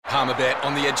Palmerbet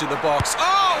on the edge of the box.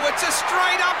 Oh, it's a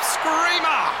straight-up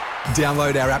screamer!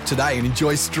 Download our app today and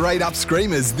enjoy straight-up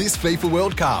screamers this FIFA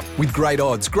World Cup with great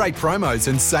odds, great promos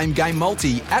and same-game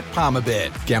multi at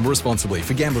Palmerbet. Gamble responsibly.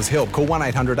 For Gamblers' Help, call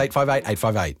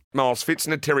 1-800-858-858. Miles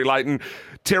Fitzner, Terry Layton.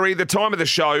 Terry, the time of the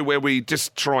show where we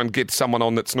just try and get someone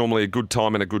on that's normally a good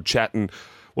time and a good chat. And,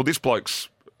 well, this bloke's...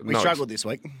 We struggled this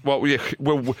week. Well, we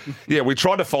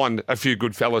tried to find a few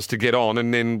good fellas to get on,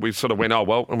 and then we sort of went,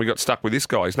 and we got stuck with this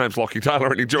guy. His name's Lockie Taylor,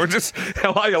 and he joins us.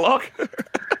 How are you, Lock?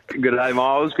 Good day,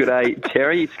 Miles. Good day,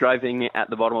 Terry. Scraping at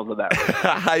the bottom of the barrel.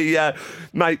 Hey,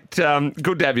 mate,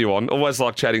 good to have you on. Always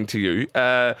like chatting to you.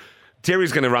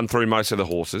 Terry's going to run through most of the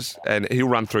horses, and he'll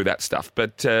run through that stuff.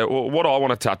 But what I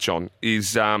want to touch on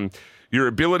is your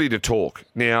ability to talk.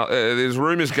 Now, there's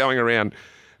rumours going around.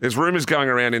 There's rumours going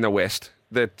around in the West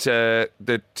that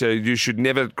you should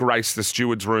never grace the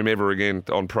steward's room ever again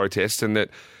on protest, and that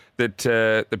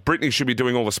Brittany should be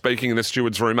doing all the speaking in the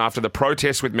steward's room after the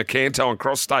protest with McCanto and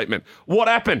Cross statement. What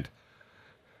happened?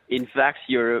 In fact,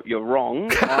 you're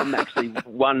wrong. I'm actually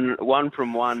one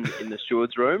from one in the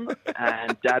steward's room,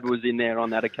 and Dad was in there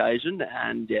on that occasion.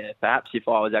 And perhaps if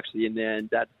I was actually in there and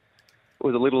Dad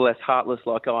was a little less heartless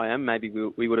like I am, maybe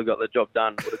we would have got the job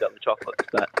done, would have got the chocolates.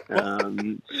 But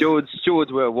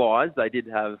stewards were wise. They did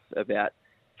have about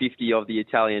 50 of the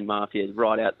Italian mafia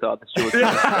right outside the stewards.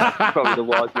 Probably the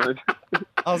wise move.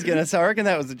 I was going to say, I reckon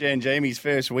that was the Jan Jamie's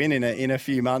first win in a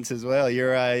few months as well.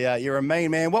 You're a mean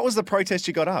man. What was the protest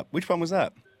you got up? Which one was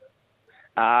that?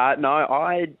 No,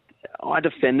 I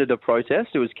defended a protest.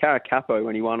 It was Caracapo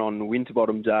when he won on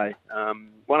Winterbottom Day.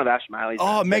 One of Ash Maley's.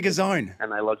 Oh, Megazone.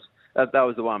 And they lodged. That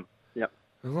was the one. Yep.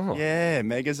 Oh. Yeah,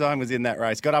 Megazone was in that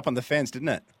race. Got up on the fence, didn't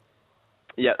it?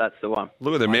 Yeah, that's the one.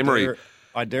 Look at the memory.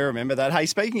 I do remember that. Hey,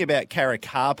 speaking about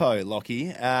Caracapo,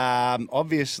 Lockie,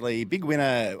 obviously, big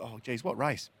winner. Oh, geez, what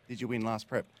race did you win last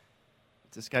prep?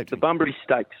 It's escaped the me. Bunbury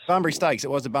Stakes. Bunbury Stakes.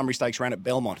 It was the Bunbury Stakes ran at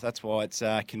Belmont. That's why it's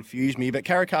confused me. But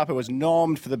Caracapo was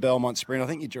nommed for the Belmont Sprint. I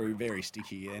think you drew very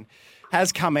sticky then.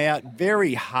 Has come out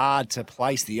very hard to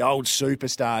place, the old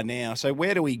superstar now. So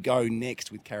where do we go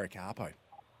next with Caracapo?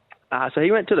 So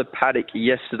he went to the paddock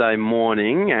yesterday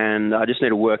morning, and I just need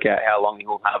to work out how long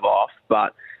he'll have off.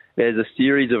 But there's a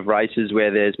series of races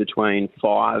where there's between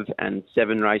 5 and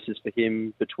 7 races for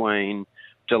him between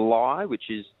July, which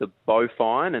is the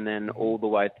Beaufine, and then all the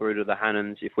way through to the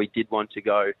Hannons. If we did want to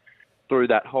go through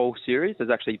that whole series, there's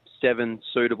actually 7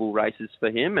 suitable races for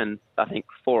him, and I think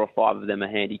 4 or 5 of them are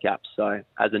handicaps. So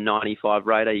as a 95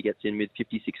 rater, he gets in with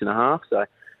 56.5. So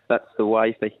that's the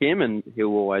way for him, and he'll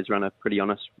always run a pretty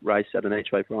honest race at an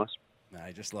each way price. No,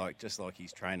 just like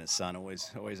his trainer's son,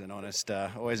 always an honest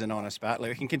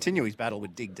battler. He can continue his battle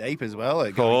with Dig Deep as well.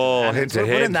 Head to head.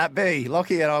 Wouldn't that be?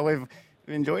 Lockie and I, we've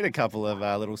enjoyed a couple of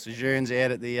little sojourns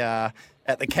out at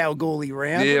the Kalgoorlie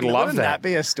round. Yeah, love Wouldn't that. that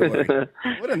be a story?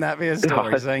 Wouldn't that be a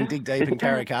story? Seeing Dig Deep and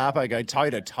Caracapo go toe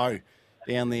to toe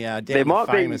down the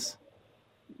famous.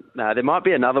 There might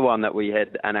be another one that we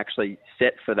had and actually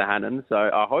set for the Hannon. So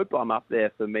I hope I'm up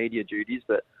there for media duties.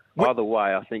 But either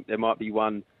way, I think there might be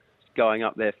one going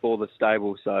up there for the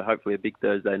stable. So hopefully a big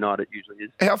Thursday night. It usually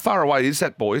is. How far away is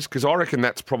that, boys? Because I reckon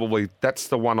that's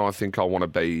the one I think I want to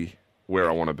be where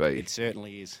I want to be. It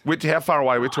certainly is. How far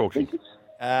away are we talking?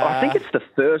 I think it's the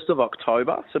 1st of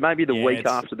October. So maybe the week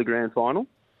after the grand final.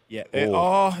 Yeah.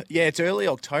 It's early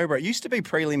October. It used to be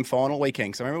prelim final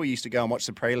weekend. So I remember we used to go and watch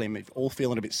the prelim, all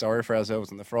feeling a bit sorry for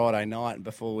ourselves on the Friday night and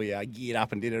before we geared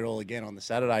up and did it all again on the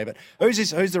Saturday. But who's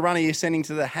the runner you're sending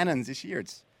to the Hannons this year?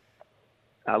 It's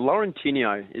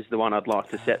Laurentino is the one I'd like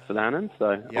to set for the Hannons.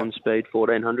 So on speed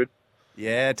 1400.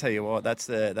 Yeah, I tell you what, that's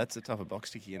the type of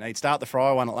box ticker you need. Start the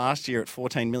Fryer won it last year at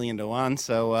 14 million to 1.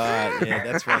 So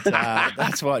that's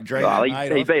what Dream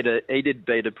made. He did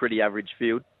beat a pretty average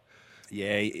field.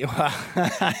 Yeah.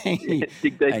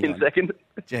 Dig Deep in second.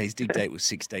 Jeez, Dig Deep was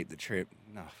 6 deep the trip.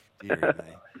 No, dear me.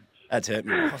 That's hurt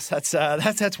me.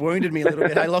 That's wounded me a little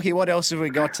bit. Hey, Lockie, what else have we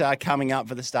got coming up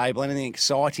for the stable? Anything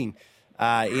exciting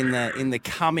in the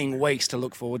coming weeks to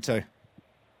look forward to?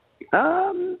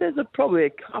 There's probably a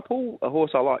couple. A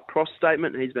horse I like, Cross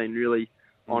Statement. He's been really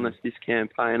honest this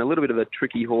campaign. A little bit of a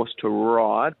tricky horse to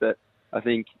ride, but I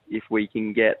think if we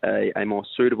can get a more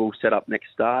suitable setup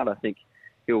next start, I think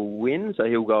he'll win. So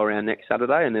he'll go around next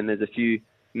Saturday, and then there's a few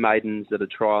maidens that are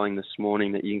trialling this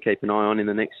morning that you can keep an eye on in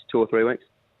the next 2 or 3 weeks.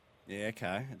 Yeah,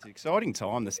 okay. It's an exciting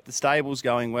time. The stable's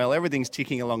going well. Everything's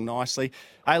ticking along nicely.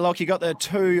 Hey, Locke, you got the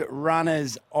 2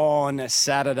 runners on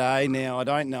Saturday. Now, I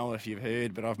don't know if you've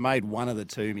heard, but I've made one of the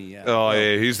 2 me.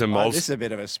 Here's the most. This is a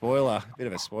bit of a spoiler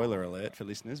alert for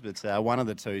listeners, but one of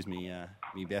the 2's me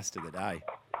best of the day.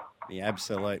 Me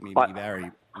absolute,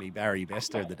 me Barry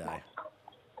Bester of the day.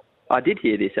 I did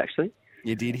hear this, actually.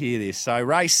 You did hear this. So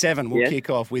race 7 will kick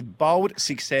off with Bold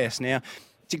Success. Now,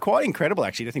 it's quite incredible,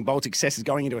 actually, to think Bold Success is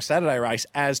going into a Saturday race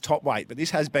as top weight, but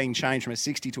this has been changed from a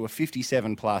 60 to a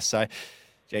 57 plus. So,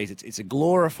 geez, it's a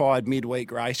glorified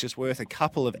midweek race, just worth a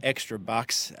couple of extra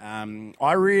bucks.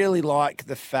 I really like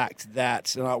the fact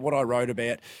that what I wrote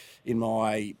about in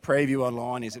my preview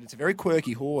online is that it's a very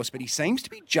quirky horse, but he seems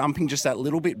to be jumping just that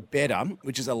little bit better,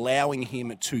 which is allowing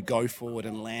him to go forward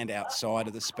and land outside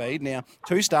of the speed. Now,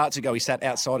 2 starts ago, he sat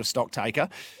outside of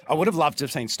Stocktaker. I would have loved to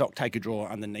have seen Stocktaker draw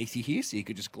underneath you here so you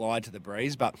could just glide to the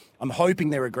breeze, but I'm hoping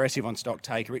they're aggressive on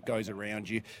Stocktaker. It goes around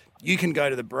you. You can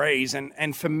go to the breeze,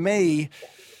 and for me,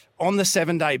 on the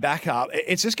 7-day backup,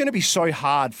 it's just going to be so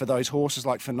hard for those horses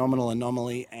like Phenomenal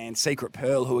Anomaly and Secret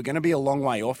Pearl, who are going to be a long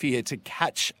way off here, to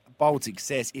catch Bold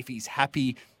Success if he's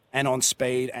happy and on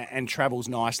speed and travels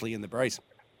nicely in the breeze.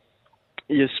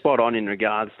 You're spot on in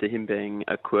regards to him being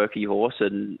a quirky horse,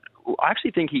 and I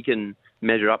actually think he can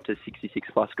measure up to 66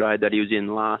 plus grade that he was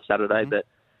in last Saturday, but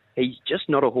he's just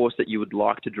not a horse that you would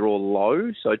like to draw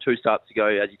low. So 2 starts ago,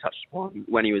 as you touched upon,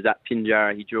 when he was at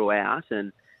Pinjarra, he drew out,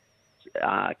 and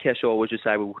Keshaw was just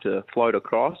able to float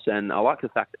across, and I like the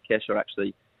fact that Keshaw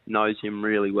actually knows him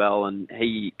really well, and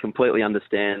he completely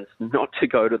understands not to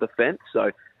go to the fence.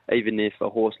 So even if a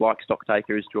horse like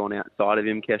Stocktaker is drawn outside of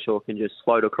him, Keshaw can just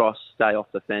float across, stay off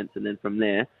the fence, and then from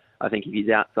there, I think if he's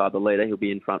outside the leader, he'll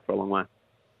be in front for a long way.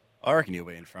 I reckon he'll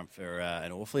be in front for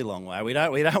an awfully long way. We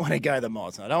don't want to go the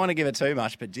miles. I don't want to give it too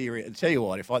much, but tell you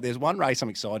what, there's one race I'm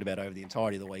excited about over the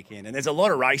entirety of the weekend, and there's a lot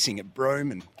of racing at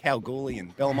Broome and Kalgoorlie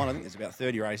and Belmont. I think there's about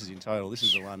 30 races in total. This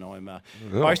is the one I'm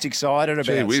most excited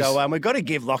about. So we've got to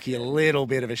give Lockie a little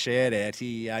bit of a shout out.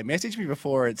 He messaged me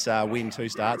before its win 2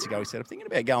 starts ago. He said, I'm thinking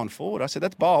about going forward. I said,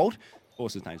 that's bold.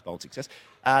 Horse's name's Bold Success.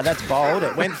 That's bold.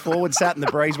 It went forward, sat in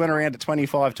the breeze, went around at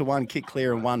 25 to 1, kicked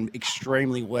clear and won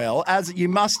extremely well. As you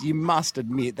must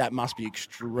admit, that must be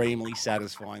extremely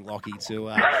satisfying, Lockie,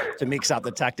 to mix up the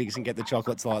tactics and get the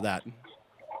chocolates like that.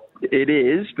 It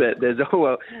is, but there's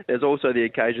also the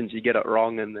occasions you get it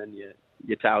wrong and then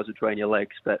your tail's between your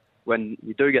legs. But when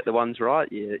you do get the ones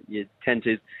right, you tend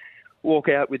to walk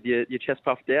out with your chest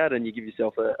puffed out and you give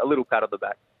yourself a little pat on the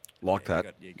back. Like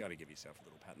that. You got to give yourself a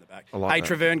little pat in the back. Like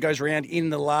Travern goes around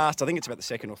in the last, I think it's about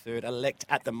the 2nd or 3rd, elect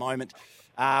at the moment.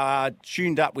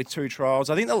 Tuned up with 2 trials.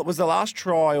 I think that was the last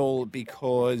trial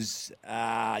because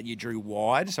you drew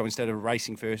wide. So instead of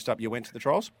racing first up, you went to the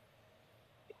trials?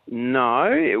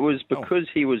 No, it was because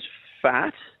he was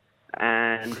fat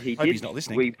and he's not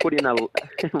listening. We put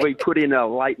in a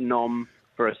late nom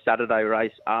for a Saturday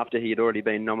race after he had already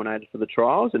been nominated for the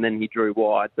trials, and then he drew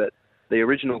wide. But the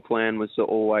original plan was to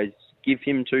always give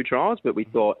him 2 trials, but we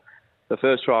thought the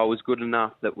first trial was good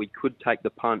enough that we could take the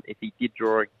punt if he did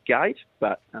draw a gate,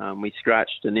 but we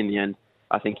scratched, and in the end,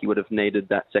 I think he would have needed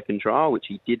that second trial, which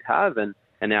he did have, and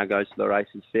now goes to the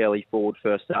races fairly forward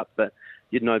first up. But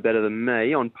you'd know better than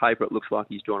me. On paper, it looks like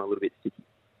he's drawn a little bit sticky.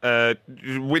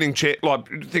 Winning chair, like,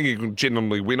 do you think he can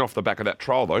genuinely win off the back of that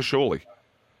trial, though, surely?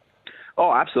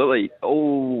 Oh, absolutely.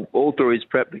 All through his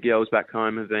prep, the girls back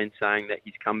home have been saying that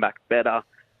he's come back better.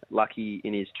 Lucky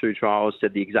in his 2 trials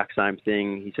said the exact same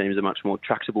thing. He seems a much more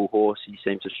tractable horse. He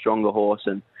seems a stronger horse.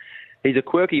 And he's a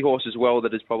quirky horse as well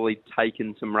that has probably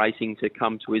taken some racing to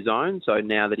come to his own. So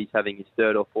now that he's having his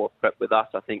 3rd or 4th prep with us,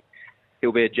 I think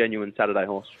he'll be a genuine Saturday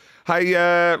horse.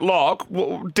 Hey, Locke,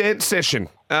 dance session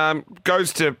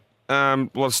goes to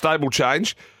stable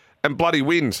change and bloody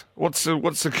wins. What's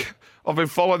the... I've been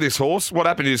following this horse. What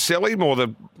happened? Did you sell him, or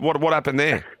what happened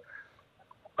there?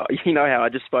 You know how I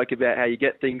just spoke about how you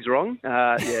get things wrong.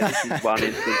 This is one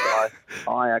instance.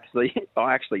 I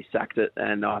actually sacked it,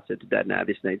 and I said to Dad, "No,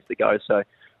 this needs to go." So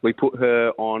we put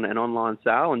her on an online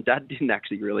sale, and Dad didn't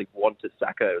actually really want to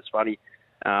sack her. It was funny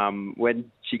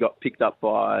when she got picked up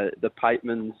by the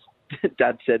Patemans.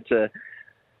 Dad said to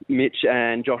Mitch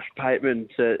and Josh Pateman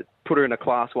to put her in a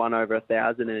Class 1 over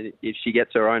 1,000, and if she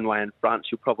gets her own way in front,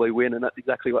 she'll probably win, and that's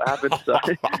exactly what happened. So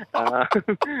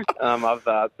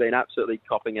I've been absolutely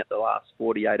copping it the last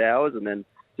 48 hours, and then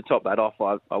to top that off,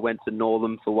 I went to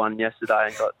Northam for one yesterday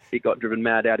and it got driven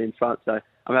mad out in front. So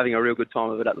I'm having a real good time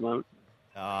of it at the moment.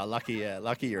 Lucky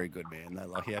you're a good man, though,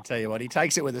 Lockie. I'll tell you what, he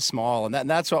takes it with a smile, and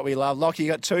that's what we love. Lockie,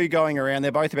 you got 2 going around.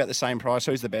 They're both about the same price.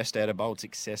 Who's the best out of Bold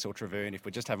Success or Travern if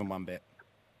we're just having one bet?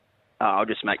 I'll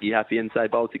just make you happy and say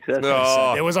bold success.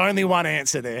 Oh. There was only one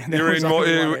answer there. You're in more,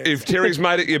 if Terry's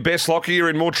made it your best, Lockie, you're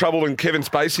in more trouble than Kevin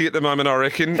Spacey at the moment, I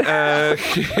reckon.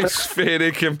 Yes, fair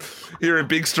dinkum. You're in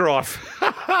big strife.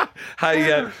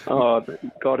 Hey, Oh,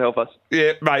 God help us.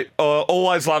 yeah, mate,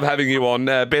 always love having you on.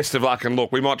 Best of luck. And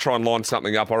look, we might try and line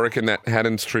something up. I reckon that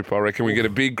Haddon's trip, I reckon we get a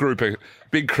big crew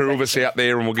of us out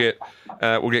there, and we'll get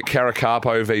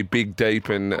Caracapo v Big Deep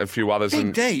and a few others.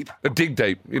 Big Deep? Dig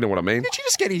Deep, you know what I mean. Did you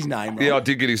just get his name wrong? Yeah, I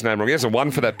did get his name wrong. He hasn't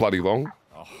won for that bloody long.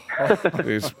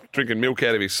 He's drinking milk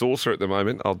out of his saucer at the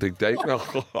moment. I'll dig deep.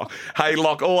 Hey,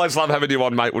 Lock, always love having you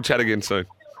on, mate. We'll chat again soon.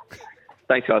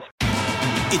 Thanks, guys.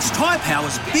 It's Tyre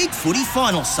Power's Big Footy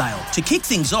Final Sale. To kick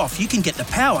things off, you can get the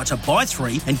power to buy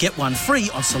 3 and get 1 free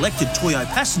on selected Toyo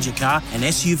passenger car and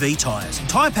SUV tyres.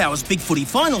 Tyre Power's Big Footy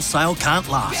Final Sale can't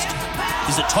last.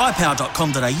 Visit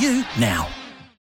tyrepower.com.au now.